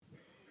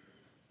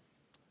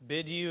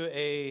bid you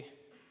a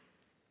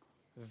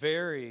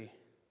very,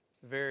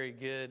 very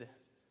good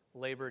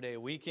Labor Day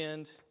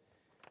weekend.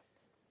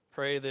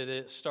 Pray that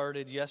it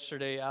started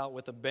yesterday out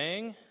with a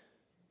bang.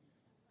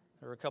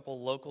 There were a couple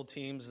local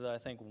teams that I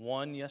think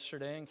won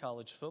yesterday in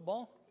college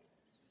football.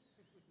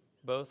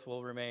 Both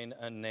will remain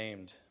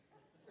unnamed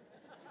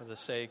for the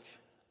sake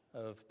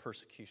of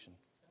persecution.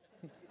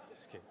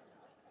 Just kidding.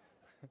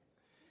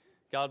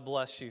 God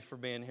bless you for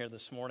being here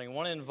this morning. I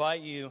want to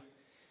invite you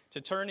to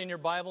turn in your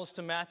Bibles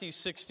to Matthew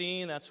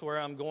 16. That's where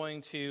I'm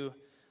going to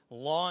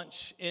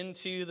launch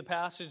into the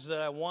passage that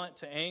I want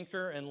to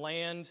anchor and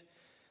land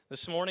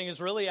this morning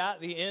is really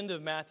at the end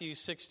of Matthew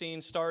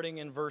 16, starting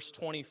in verse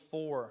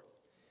 24.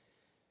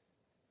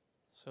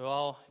 So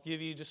I'll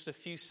give you just a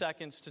few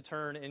seconds to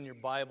turn in your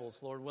Bibles.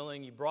 Lord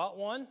willing, you brought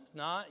one. If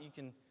not, you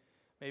can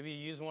maybe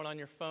use one on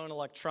your phone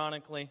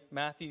electronically.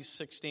 Matthew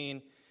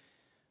 16,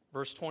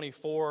 verse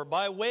 24.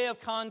 By way of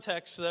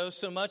context, though,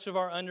 so much of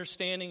our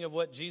understanding of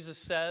what Jesus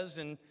says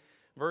in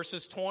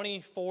verses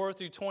 24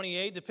 through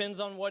 28 depends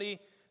on what he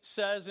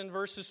says in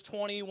verses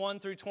 21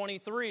 through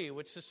 23,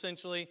 which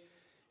essentially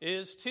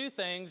is two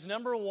things.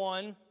 Number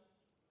one,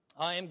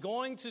 I am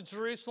going to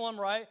Jerusalem,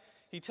 right?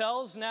 He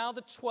tells now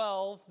the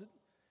 12,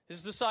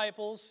 his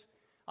disciples,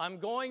 I'm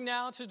going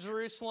now to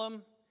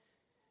Jerusalem,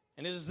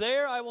 and it is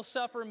there I will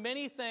suffer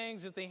many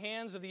things at the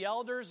hands of the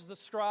elders, the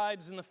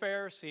scribes, and the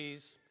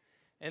Pharisees.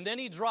 And then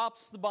he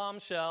drops the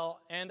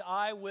bombshell, and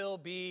I will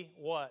be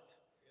what?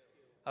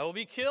 I will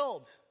be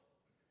killed.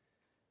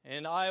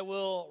 And I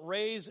will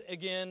raise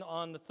again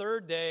on the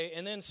third day.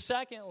 And then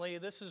secondly,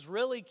 this is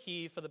really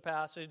key for the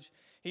passage,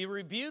 he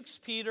rebukes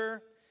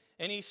Peter,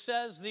 and he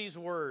says these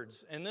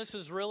words. And this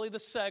is really the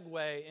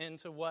segue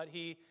into what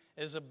he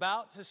is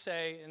about to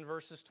say in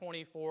verses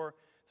 24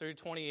 through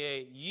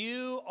 28.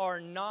 You are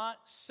not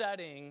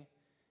setting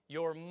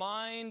your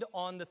mind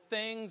on the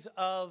things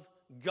of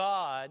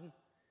God,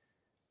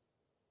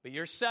 but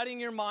you're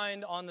setting your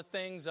mind on the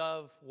things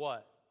of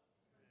what?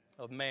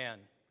 Of man.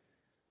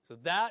 So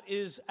that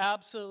is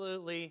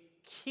absolutely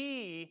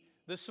key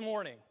this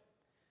morning.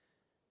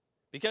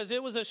 Because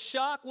it was a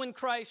shock when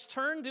Christ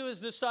turned to his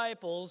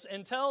disciples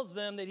and tells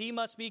them that he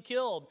must be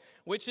killed,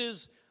 which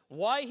is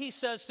why he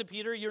says to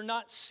Peter, you're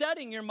not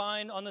setting your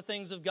mind on the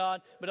things of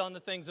God, but on the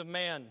things of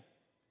man.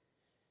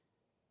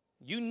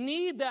 You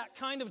need that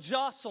kind of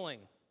jostling,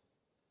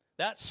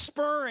 that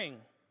spurring,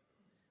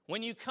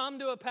 when you come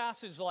to a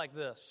passage like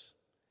this.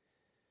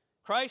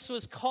 Christ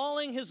was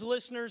calling his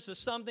listeners to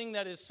something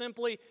that is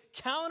simply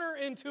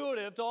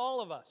counterintuitive to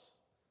all of us.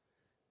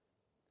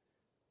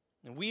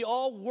 And we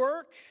all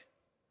work,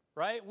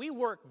 right? We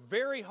work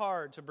very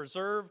hard to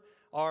preserve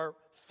our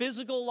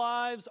physical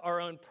lives,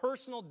 our own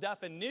personal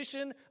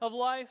definition of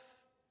life.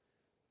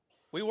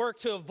 We work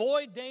to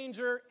avoid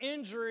danger,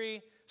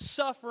 injury,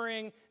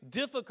 suffering,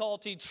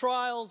 difficulty,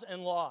 trials,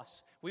 and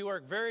loss. We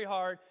work very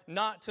hard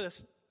not to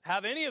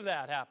have any of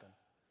that happen.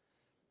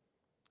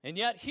 And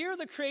yet here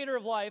the Creator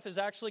of life is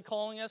actually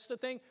calling us to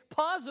think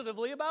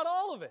positively about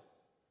all of it.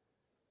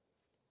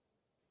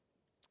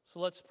 So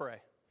let's pray.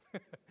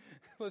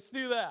 Let's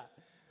do that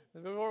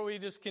before we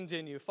just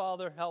continue.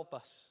 Father, help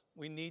us.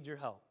 We need your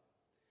help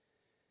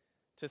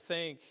to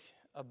think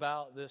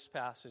about this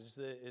passage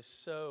that is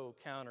so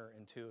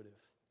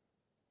counterintuitive.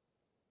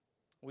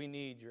 We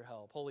need your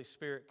help. Holy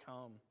Spirit,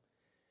 come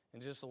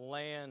and just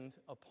land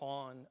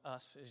upon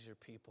us as your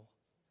people.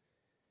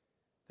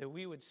 That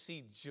we would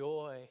see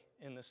joy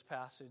in this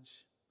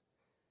passage.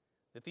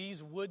 That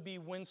these would be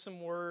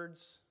winsome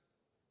words.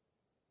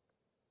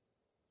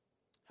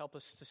 Help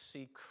us to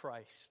see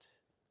Christ.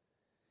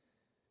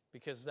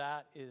 Because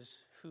that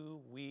is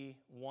who we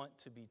want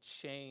to be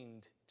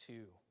chained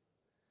to.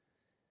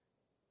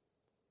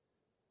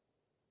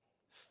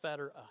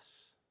 Fetter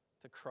us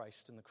to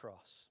Christ in the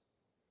cross.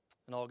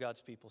 And all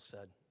God's people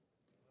said.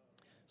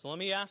 So let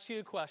me ask you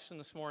a question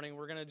this morning.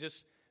 We're going to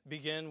just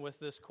begin with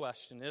this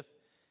question. If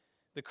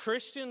the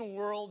Christian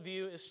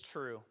worldview is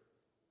true,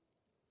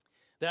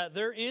 that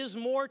there is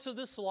more to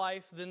this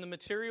life than the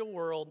material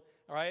world,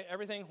 all right,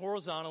 everything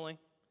horizontally,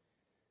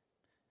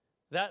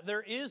 that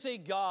there is a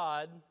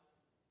God,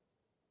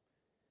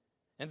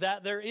 and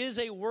that there is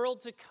a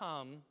world to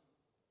come,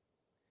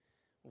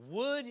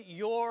 would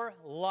your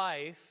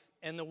life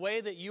and the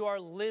way that you are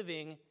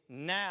living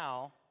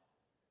now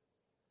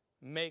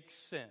make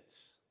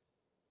sense?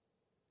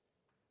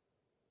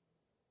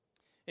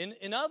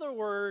 In other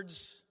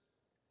words,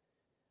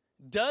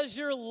 does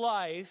your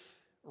life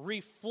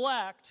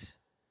reflect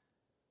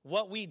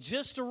what we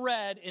just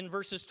read in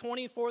verses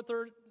 24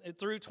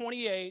 through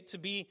 28 to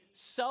be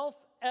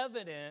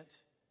self-evident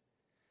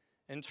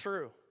and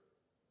true?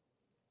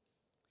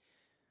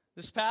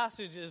 This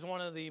passage is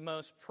one of the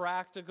most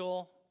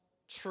practical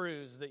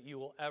truths that you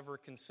will ever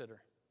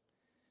consider.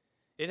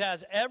 It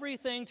has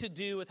everything to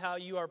do with how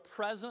you are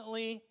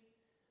presently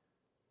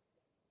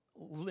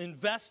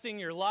investing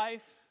your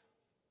life,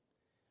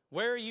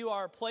 where you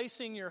are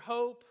placing your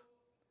hope,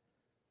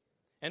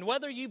 and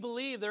whether you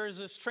believe there is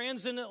this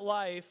transcendent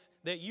life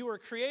that you were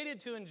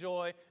created to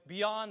enjoy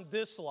beyond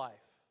this life.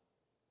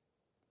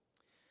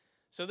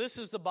 So this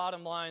is the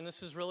bottom line.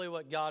 This is really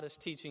what God is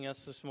teaching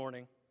us this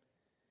morning.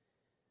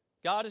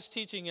 God is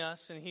teaching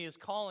us, and He is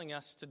calling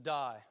us to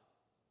die.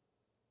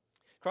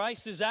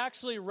 Christ is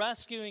actually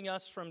rescuing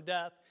us from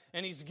death,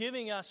 and He's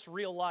giving us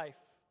real life.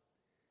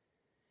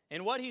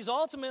 And what He's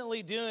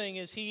ultimately doing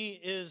is He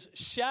is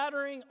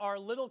shattering our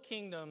little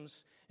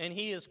kingdoms, and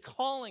He is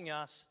calling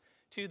us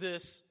to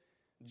this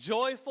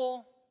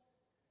joyful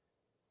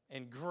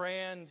and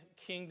grand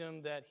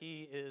kingdom that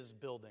He is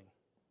building,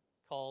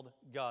 called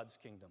God's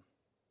kingdom.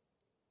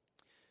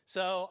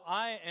 So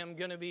I am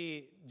going to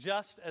be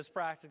just as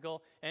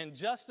practical and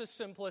just as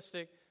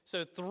simplistic.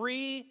 So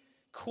 3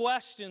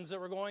 questions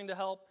that we're going to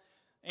help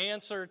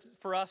answer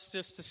for us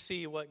just to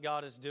see what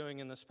God is doing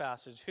in this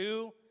passage.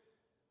 Who,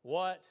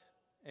 what,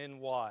 and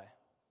why?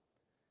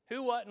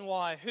 Who, what, and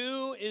why?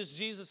 Who is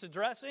Jesus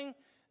addressing?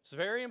 It's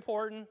very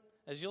important,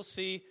 as you'll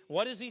see.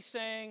 What is He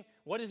saying?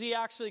 What is He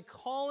actually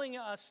calling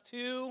us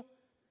to?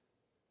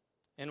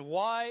 And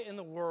why in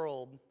the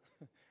world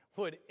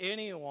would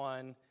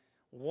anyone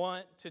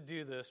want to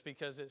do this?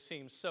 Because it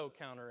seems so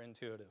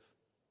counterintuitive.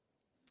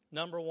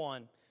 Number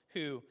 1,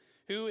 who?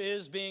 Who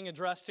is being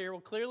addressed here?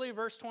 Well, clearly,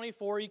 verse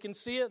 24, you can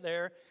see it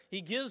there.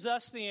 He gives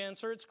us the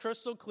answer. It's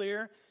crystal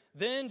clear.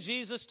 Then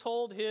Jesus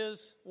told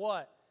His,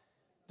 what?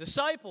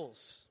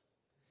 Disciples.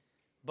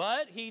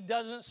 But He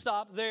doesn't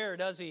stop there,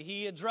 does He?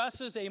 He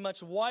addresses a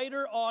much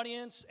wider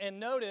audience,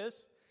 and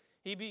notice,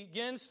 He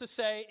begins to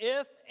say,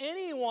 if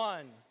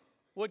anyone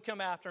would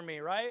come after me,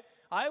 right?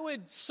 I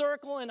would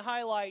circle and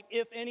highlight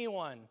if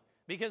anyone,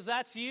 because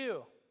that's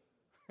you,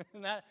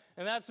 and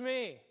that's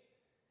me.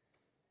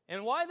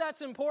 And why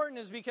that's important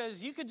is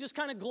because you could just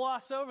kind of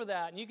gloss over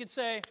that, and you could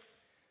say,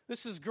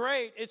 this is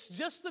great. It's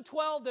just the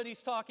 12 that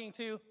He's talking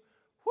to.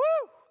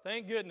 Whew,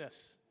 thank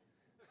goodness.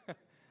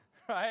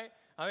 Right?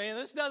 I mean,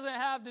 this doesn't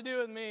have to do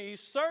with me.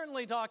 He's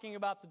certainly talking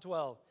about the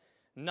 12.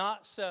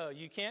 Not so.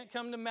 You can't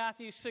come to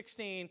Matthew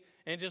 16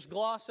 and just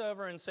gloss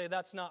over and say,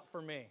 that's not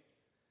for me.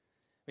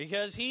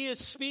 Because He is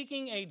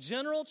speaking a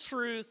general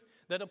truth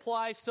that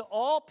applies to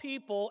all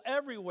people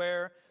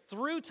everywhere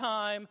through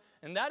time,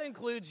 and that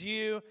includes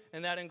you,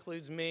 and that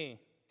includes me.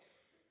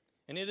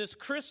 And it is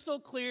crystal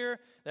clear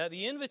that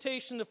the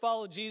invitation to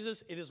follow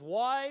Jesus, it is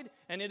wide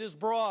and it is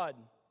broad.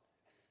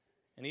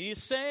 And He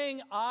is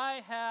saying,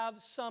 I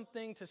have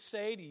something to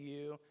say to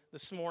you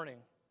this morning.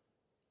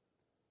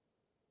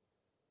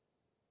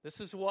 This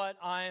is what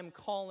I am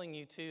calling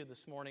you to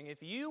this morning.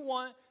 If you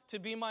want to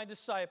be my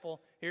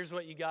disciple, here's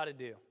what you got to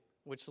do,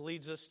 which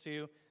leads us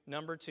to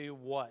number 2,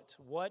 what?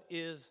 What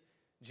is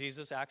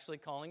Jesus actually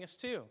calling us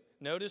to?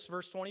 Notice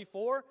verse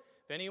 24,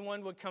 if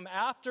anyone would come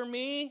after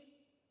me,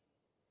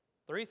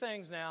 3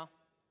 things now.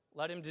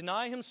 Let him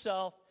deny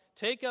himself,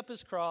 take up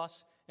his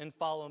cross, and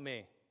follow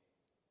me.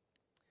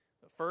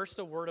 But first,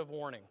 a word of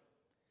warning.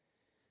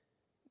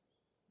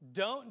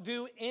 Don't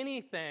do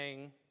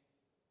anything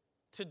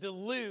to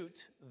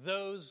dilute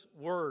those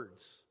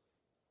words.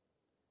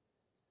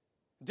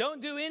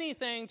 Don't do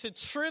anything to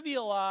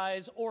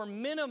trivialize or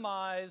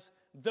minimize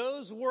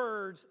those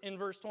words in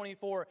verse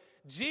 24.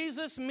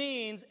 Jesus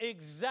means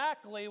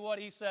exactly what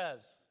He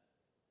says.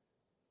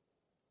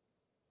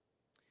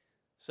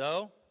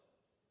 So,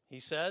 He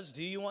says,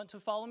 do you want to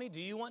follow me?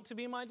 Do you want to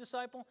be my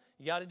disciple?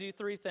 You got to do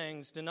 3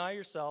 things. Deny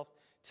yourself,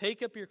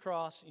 take up your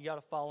cross, you got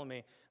to follow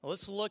me. Now,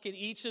 let's look at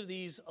each of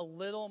these a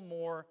little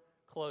more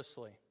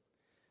closely.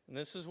 And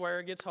this is where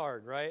it gets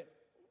hard, right?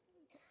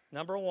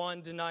 Number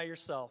 1, deny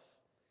yourself.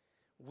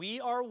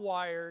 We are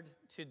wired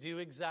to do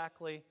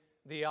exactly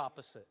the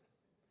opposite.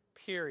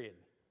 Period.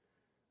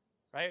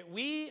 Right?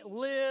 We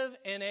live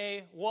in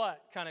a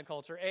what kind of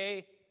culture?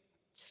 A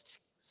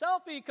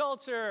selfie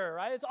culture,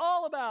 right? It's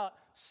all about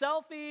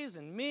selfies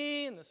and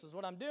me, and this is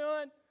what I'm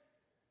doing.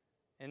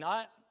 And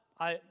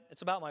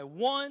it's about my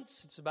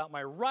wants, it's about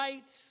my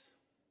rights,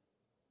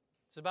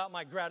 it's about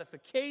my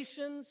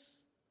gratifications.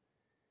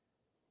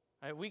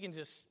 Right? We can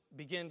just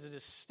begin to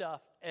just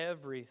stuff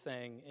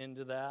everything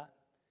into that.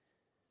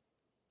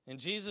 And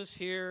Jesus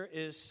here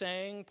is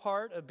saying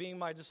part of being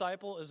my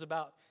disciple is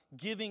about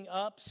giving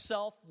up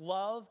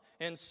self-love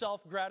and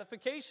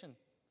self-gratification.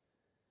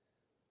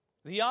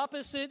 The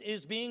opposite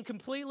is being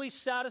completely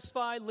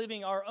satisfied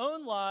living our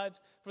own lives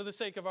for the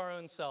sake of our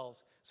own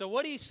selves. So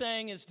what He's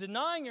saying is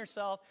denying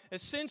yourself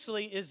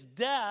essentially is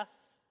death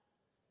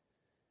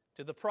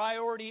to the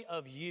priority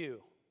of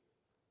you.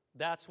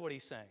 That's what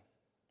He's saying.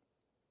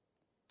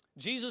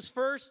 Jesus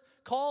first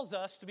calls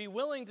us to be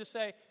willing to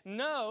say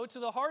no to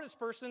the hardest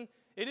person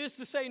it is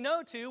to say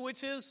no to,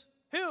 which is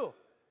who?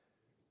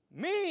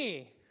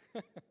 Me.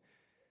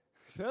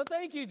 So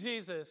thank you,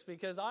 Jesus,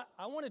 because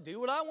I want to do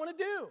what I want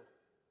to do.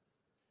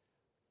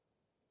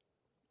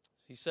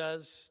 He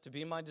says, to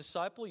be my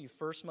disciple, you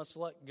first must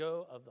let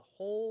go of the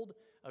hold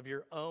of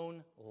your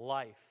own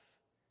life.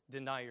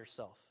 Deny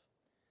yourself.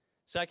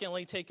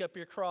 Secondly, take up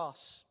your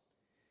cross.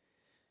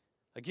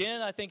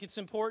 Again, I think it's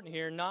important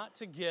here not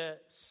to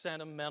get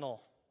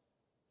sentimental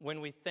when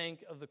we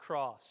think of the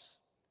cross.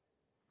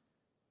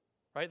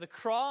 Right? The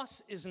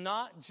cross is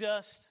not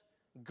just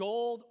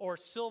gold or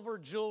silver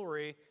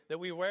jewelry that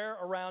we wear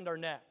around our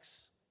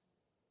necks.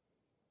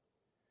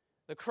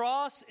 The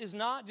cross is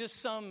not just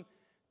some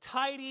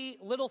tidy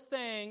little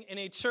thing in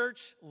a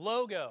church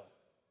logo.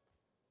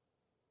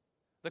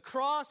 The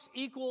cross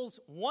equals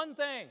one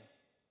thing.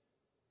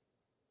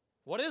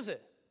 What is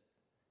it?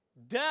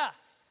 Death.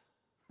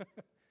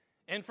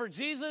 And for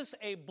Jesus,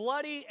 a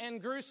bloody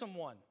and gruesome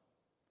one.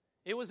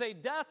 It was a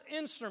death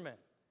instrument.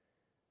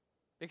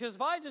 Because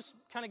if I just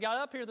kind of got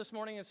up here this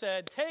morning and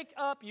said, take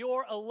up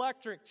your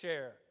electric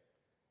chair,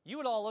 you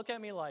would all look at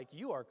me like,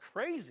 you are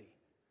crazy.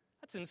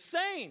 That's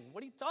insane.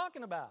 What are you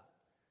talking about?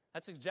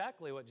 That's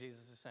exactly what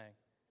Jesus is saying.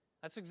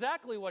 That's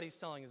exactly what he's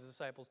telling his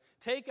disciples.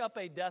 Take up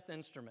a death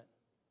instrument.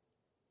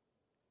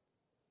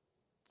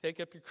 Take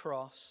up your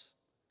cross.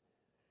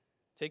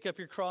 Take up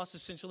your cross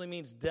essentially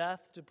means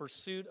death to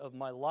pursuit of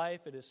my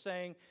life. It is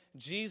saying,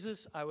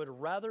 Jesus, I would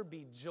rather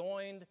be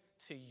joined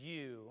to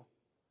you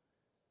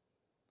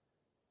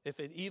if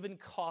it even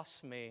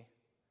costs me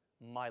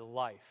my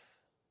life.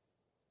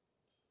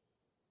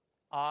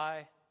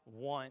 I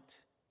want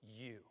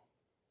you.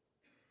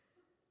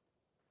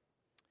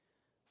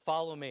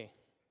 Follow me.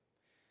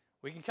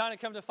 We can kind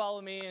of come to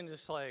follow me and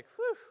just like,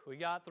 whew, we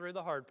got through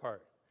the hard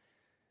part.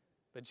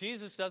 But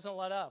Jesus doesn't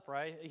let up,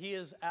 right? He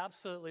is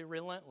absolutely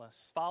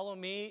relentless. Follow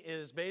me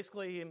is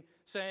basically him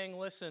saying,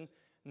 listen,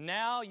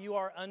 now you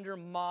are under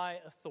my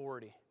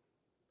authority.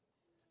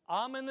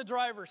 I'm in the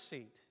driver's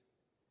seat.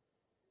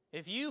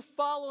 If you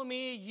follow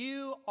me,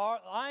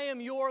 I am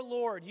your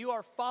Lord. You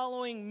are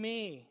following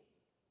me.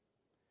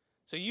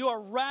 So you are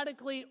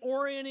radically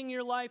orienting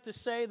your life to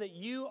say that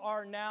you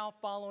are now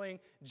following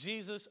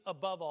Jesus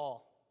above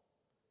all.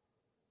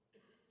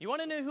 You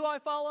want to know who I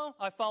follow?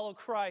 I follow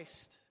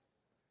Christ.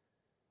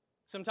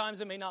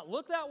 Sometimes it may not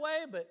look that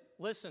way, but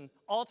listen,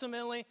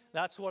 ultimately,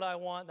 that's what I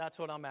want. That's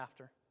what I'm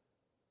after.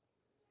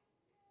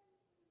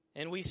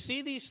 And we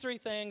see these three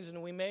things,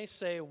 and we may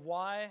say,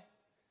 why?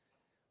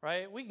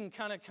 Right? We can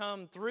kind of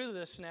come through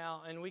this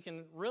now, and we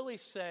can really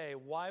say,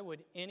 why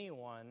would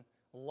anyone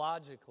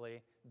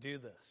logically do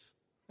this?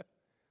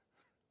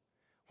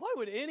 Why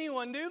would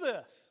anyone do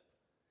this?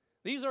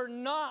 These are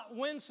not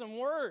winsome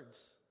words.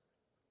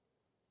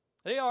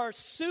 They are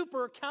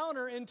super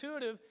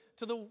counterintuitive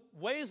to the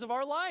ways of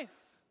our life.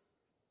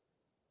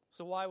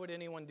 So why would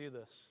anyone do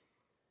this?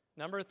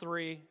 Number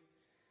 3,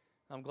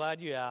 I'm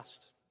glad you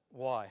asked.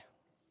 Why?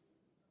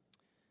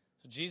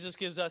 So Jesus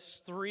gives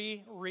us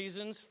 3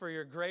 reasons for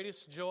your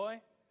greatest joy,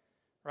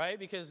 right?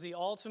 Because the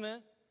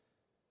ultimate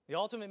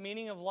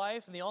meaning of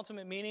life and the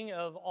ultimate meaning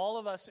of all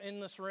of us in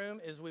this room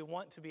is we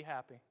want to be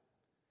happy.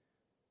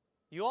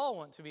 You all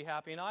want to be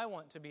happy, and I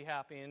want to be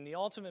happy. And the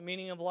ultimate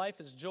meaning of life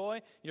is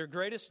joy, your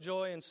greatest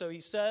joy. And so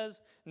he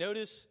says,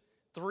 notice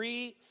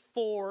 3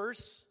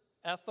 fours,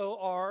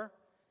 F-O-R,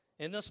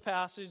 in this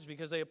passage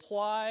because they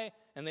apply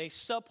and they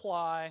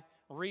supply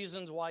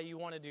reasons why you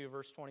want to do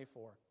verse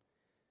 24.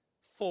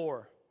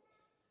 4,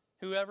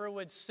 whoever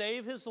would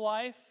save his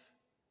life,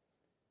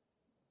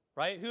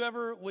 right?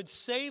 Whoever would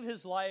save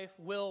his life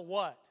will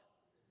what?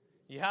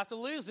 You have to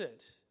lose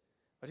it.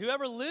 But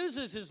whoever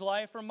loses his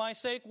life for my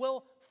sake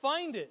will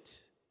find it.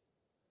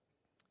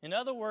 In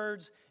other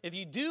words, if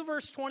you do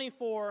verse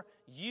 24,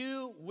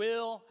 you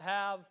will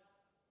have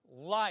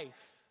life.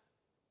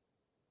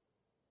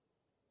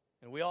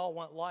 And we all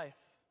want life.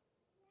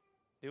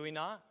 Do we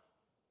not?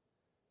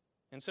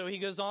 And so he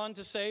goes on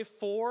to say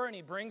 4, and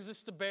he brings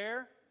this to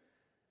bear,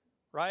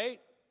 right?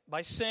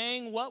 By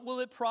saying, what will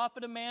it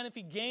profit a man if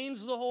he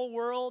gains the whole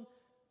world,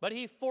 but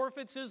he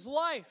forfeits his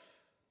life?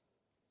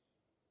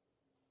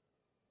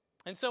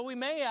 And so we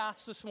may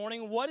ask this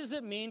morning, what does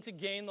it mean to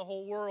gain the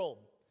whole world?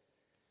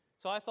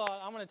 So I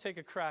thought, I'm going to take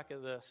a crack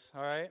at this,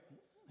 all right?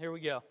 Here we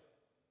go.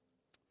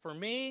 For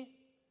me,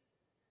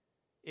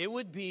 it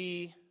would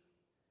be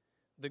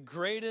the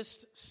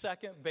greatest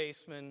second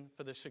baseman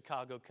for the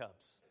Chicago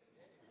Cubs.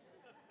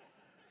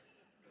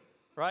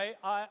 Right?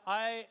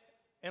 I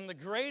am the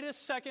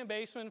greatest second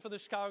baseman for the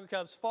Chicago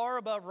Cubs, far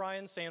above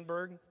Ryan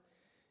Sandberg,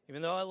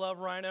 even though I love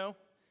Rhino.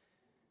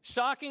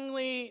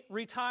 Shockingly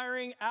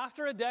retiring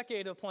after a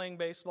decade of playing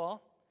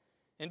baseball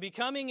and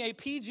becoming a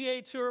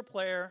PGA Tour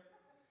player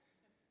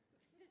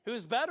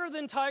who's better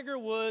than Tiger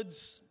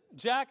Woods,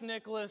 Jack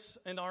Nicklaus,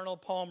 and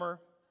Arnold Palmer,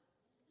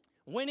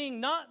 winning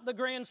not the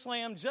Grand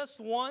Slam just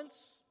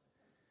once,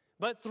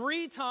 but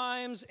 3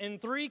 times in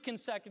 3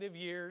 consecutive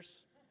years,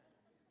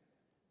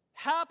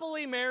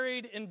 happily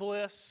married in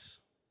bliss,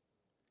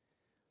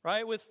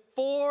 right, with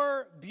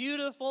 4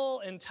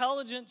 beautiful,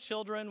 intelligent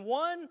children,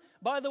 one,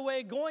 by the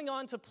way, going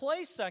on to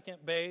play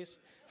second base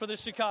for the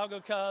Chicago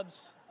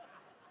Cubs,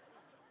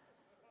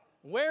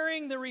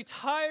 wearing the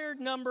retired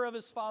number of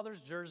his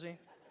father's jersey.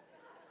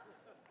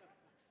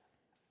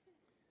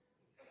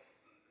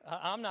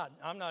 I'm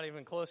not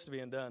even close to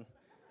being done.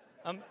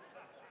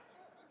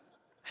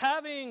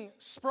 Having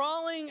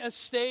sprawling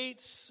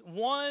estates,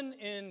 one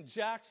in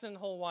Jackson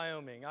Hole,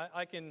 Wyoming.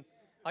 I can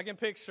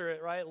picture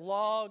it, right?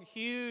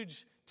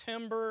 Huge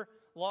timber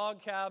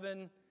log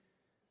cabin,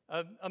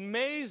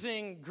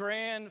 amazing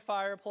grand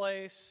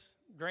fireplace,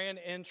 grand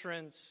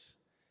entrance,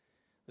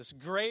 this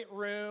great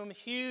room,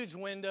 huge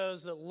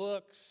windows that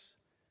looks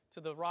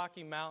to the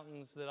Rocky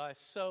Mountains that I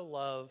so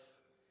love.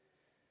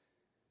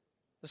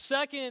 The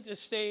second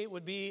estate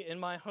would be in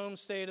my home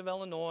state of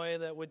Illinois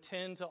that would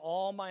tend to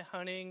all my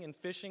hunting and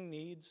fishing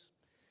needs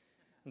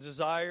and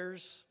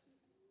desires.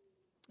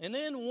 And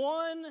then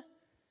one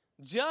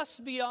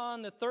just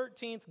beyond the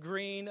 13th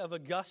green of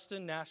Augusta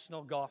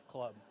National Golf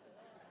Club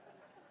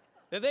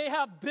that they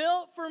have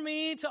built for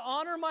me to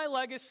honor my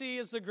legacy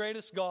as the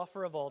greatest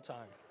golfer of all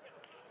time.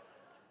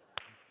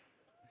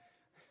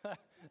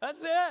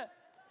 That's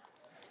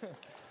it.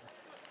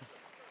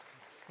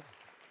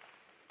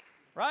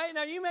 Right?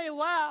 Now, you may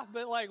laugh,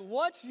 but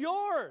what's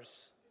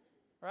yours?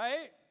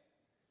 Right?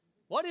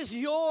 What is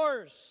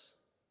yours?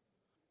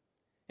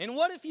 And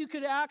what if you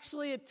could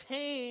actually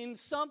attain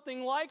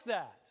something like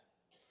that?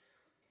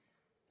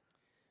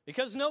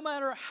 Because no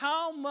matter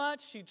how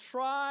much you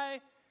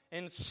try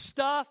and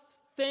stuff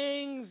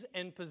things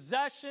and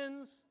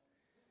possessions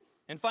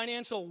and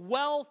financial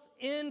wealth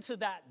into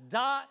that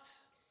dot,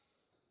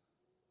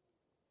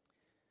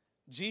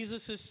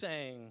 Jesus is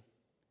saying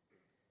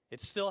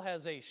it still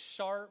has a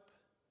sharp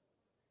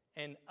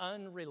and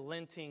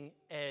unrelenting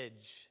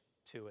edge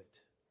to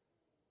it.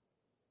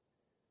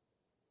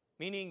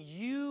 Meaning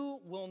you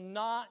will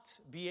not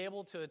be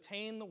able to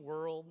attain the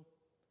world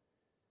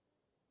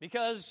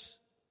because,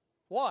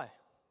 why?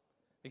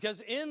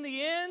 Because in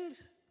the end,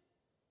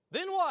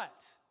 then what?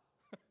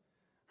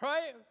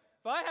 Right?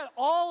 If I had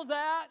all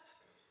that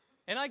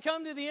and I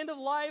come to the end of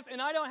life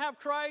and I don't have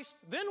Christ,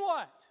 then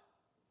what?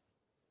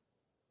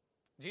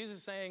 Jesus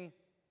is saying,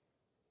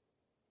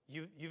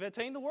 you've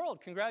attained the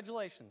world.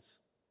 Congratulations.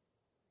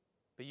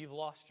 But you've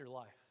lost your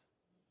life.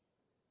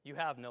 You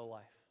have no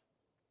life.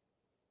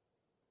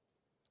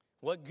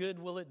 What good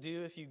will it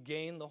do if you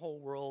gain the whole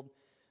world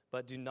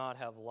but do not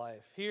have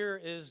life? Here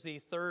is the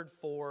third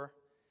four,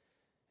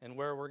 and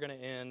where we're going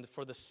to end.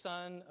 For the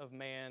Son of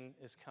Man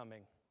is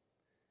coming.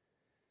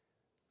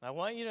 And I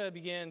want you to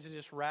begin to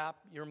just wrap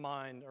your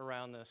mind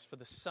around this. For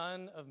the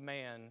Son of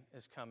Man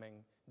is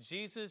coming.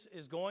 Jesus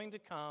is going to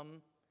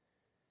come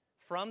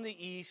from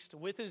the east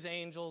with his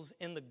angels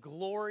in the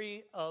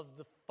glory of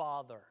the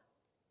Father.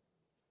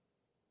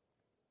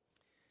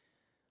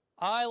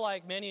 I,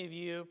 like many of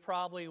you,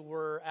 probably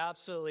were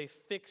absolutely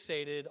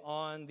fixated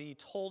on the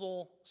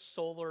total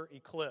solar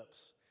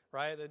eclipse,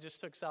 right? That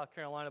just took South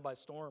Carolina by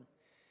storm.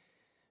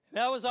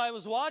 Now, as I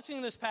was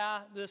watching this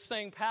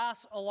thing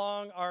pass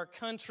along our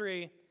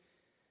country,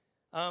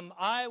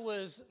 I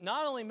was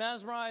not only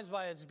mesmerized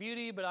by its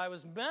beauty, but I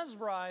was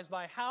mesmerized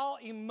by how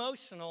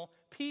emotional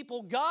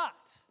people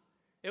got.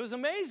 It was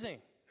amazing.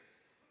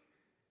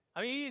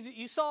 I mean,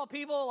 you saw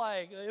people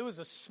it was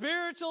a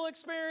spiritual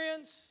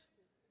experience.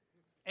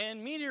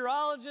 And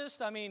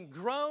meteorologists,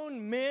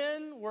 grown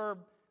men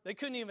they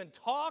couldn't even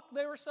talk.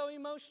 They were so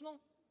emotional.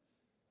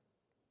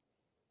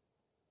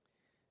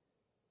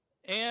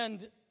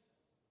 And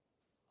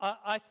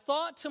I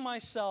thought to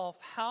myself,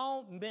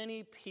 how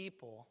many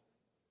people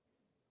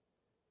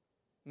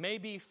may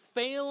be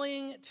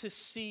failing to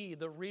see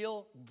the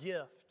real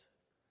gift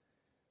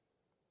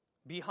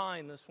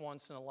behind this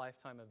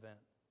once-in-a-lifetime event.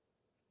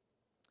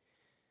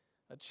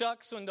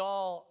 Chuck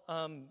Swindoll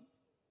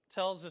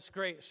tells this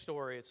great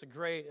story. It's a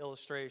great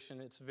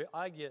illustration.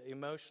 I get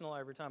emotional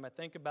every time I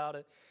think about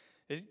it.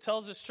 It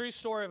tells this true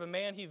story of a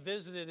man he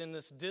visited in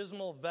this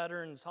dismal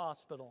veterans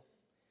hospital.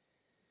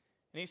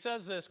 And he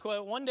says this,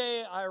 quote, "One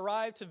day I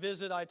arrived to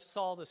visit, I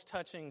saw this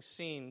touching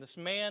scene. This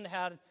man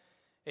had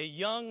a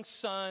young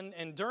son,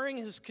 and during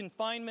his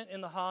confinement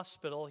in the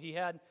hospital, he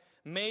had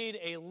made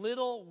a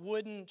little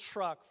wooden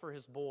truck for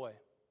his boy.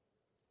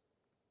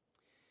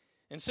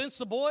 And since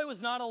the boy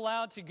was not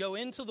allowed to go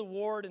into the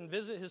ward and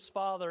visit his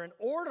father, an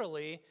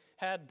orderly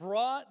had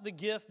brought the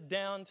gift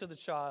down to the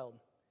child,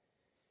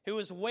 who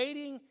was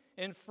waiting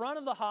in front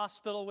of the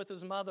hospital with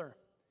his mother.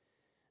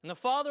 And the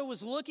father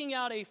was looking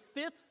out a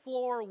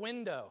fifth-floor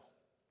window,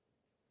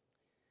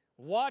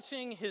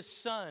 watching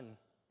his son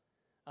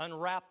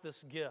unwrap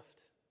this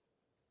gift.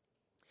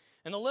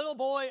 And the little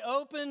boy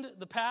opened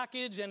the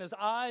package, and his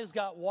eyes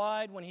got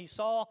wide when he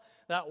saw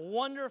that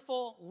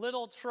wonderful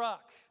little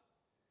truck.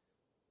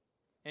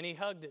 And he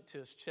hugged it to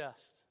his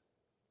chest.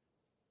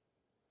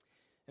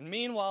 And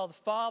meanwhile, the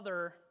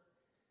father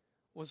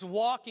was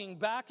walking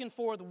back and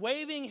forth,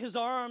 waving his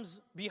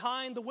arms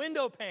behind the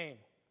window pane,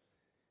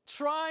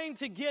 trying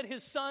to get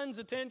his son's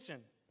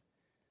attention.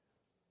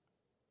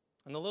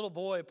 And the little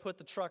boy put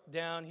the truck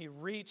down. He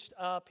reached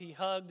up. He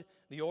hugged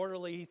the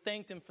orderly. He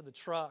thanked him for the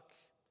truck.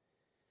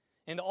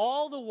 And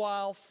all the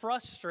while,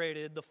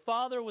 frustrated, the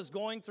father was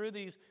going through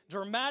these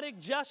dramatic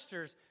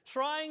gestures,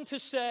 trying to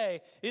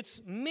say, "It's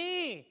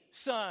me,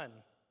 son.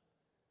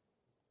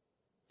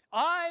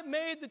 I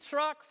made the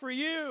truck for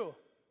you.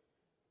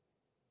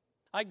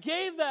 I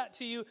gave that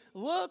to you.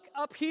 Look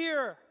up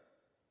here."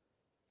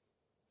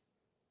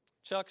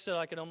 Chuck said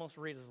I could almost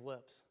read his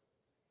lips.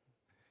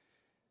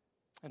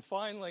 And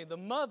finally, the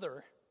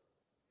mother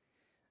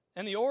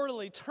and the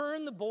orderly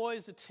turned the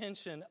boy's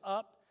attention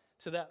up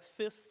to that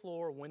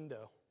fifth-floor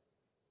window.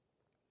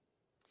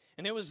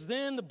 And it was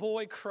then the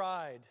boy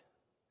cried,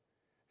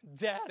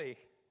 "Daddy.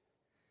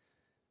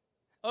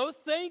 Oh,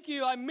 thank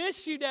you. I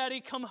miss you,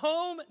 Daddy. Come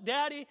home,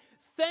 Daddy.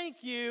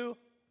 Thank you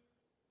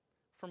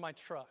for my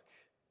truck."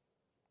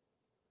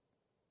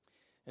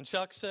 And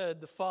Chuck said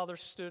the father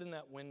stood in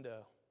that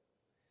window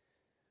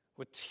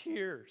with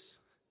tears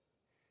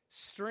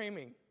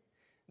streaming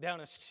down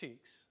his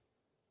cheeks.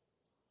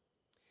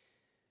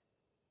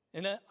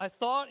 And I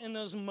thought in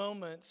those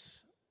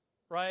moments,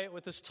 right,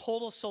 with this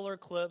total solar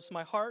eclipse,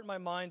 my heart and my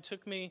mind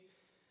took me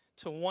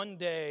to one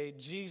day,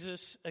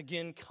 Jesus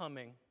again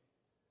coming.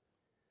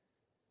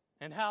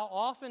 And how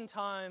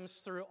oftentimes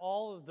through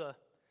all of the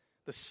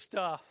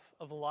stuff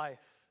of life,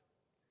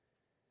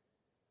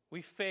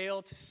 we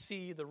fail to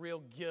see the real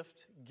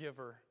gift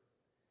giver,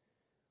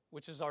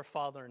 which is our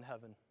Father in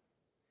heaven.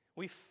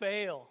 We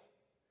fail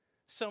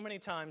so many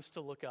times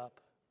to look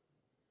up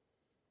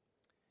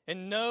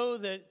and know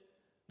that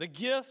the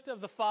gift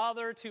of the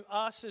Father to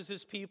us as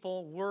His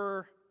people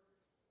were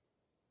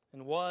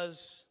and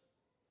was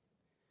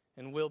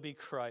and will be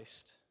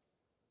Christ.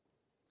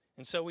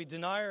 And so we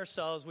deny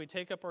ourselves, we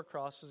take up our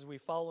crosses, we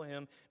follow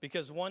Him,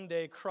 because one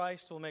day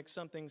Christ will make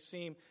something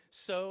seem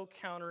so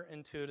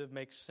counterintuitive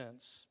make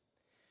sense.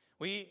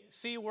 We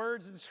see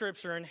words in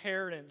Scripture,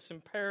 inheritance,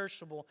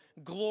 imperishable,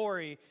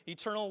 glory,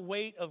 eternal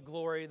weight of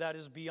glory that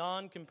is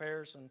beyond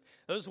comparison.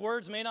 Those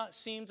words may not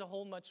seem to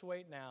hold much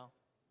weight now.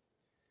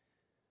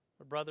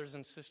 But brothers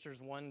and sisters,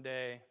 one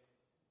day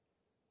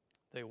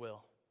they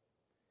will.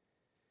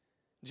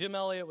 Jim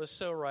Elliot was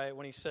so right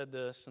when he said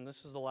this, and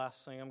this is the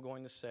last thing I'm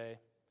going to say.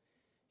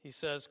 He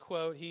says,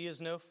 quote, "He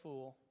is no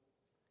fool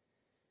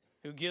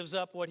who gives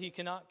up what he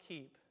cannot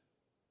keep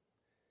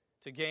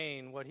to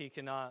gain what he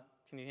cannot,"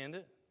 can you end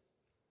it?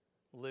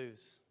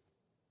 "Lose."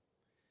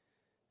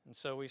 And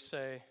so we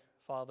say,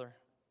 Father,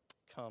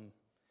 come.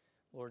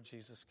 Lord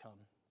Jesus,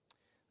 come.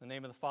 In the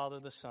name of the Father,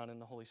 the Son,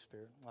 and the Holy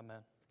Spirit.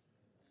 Amen.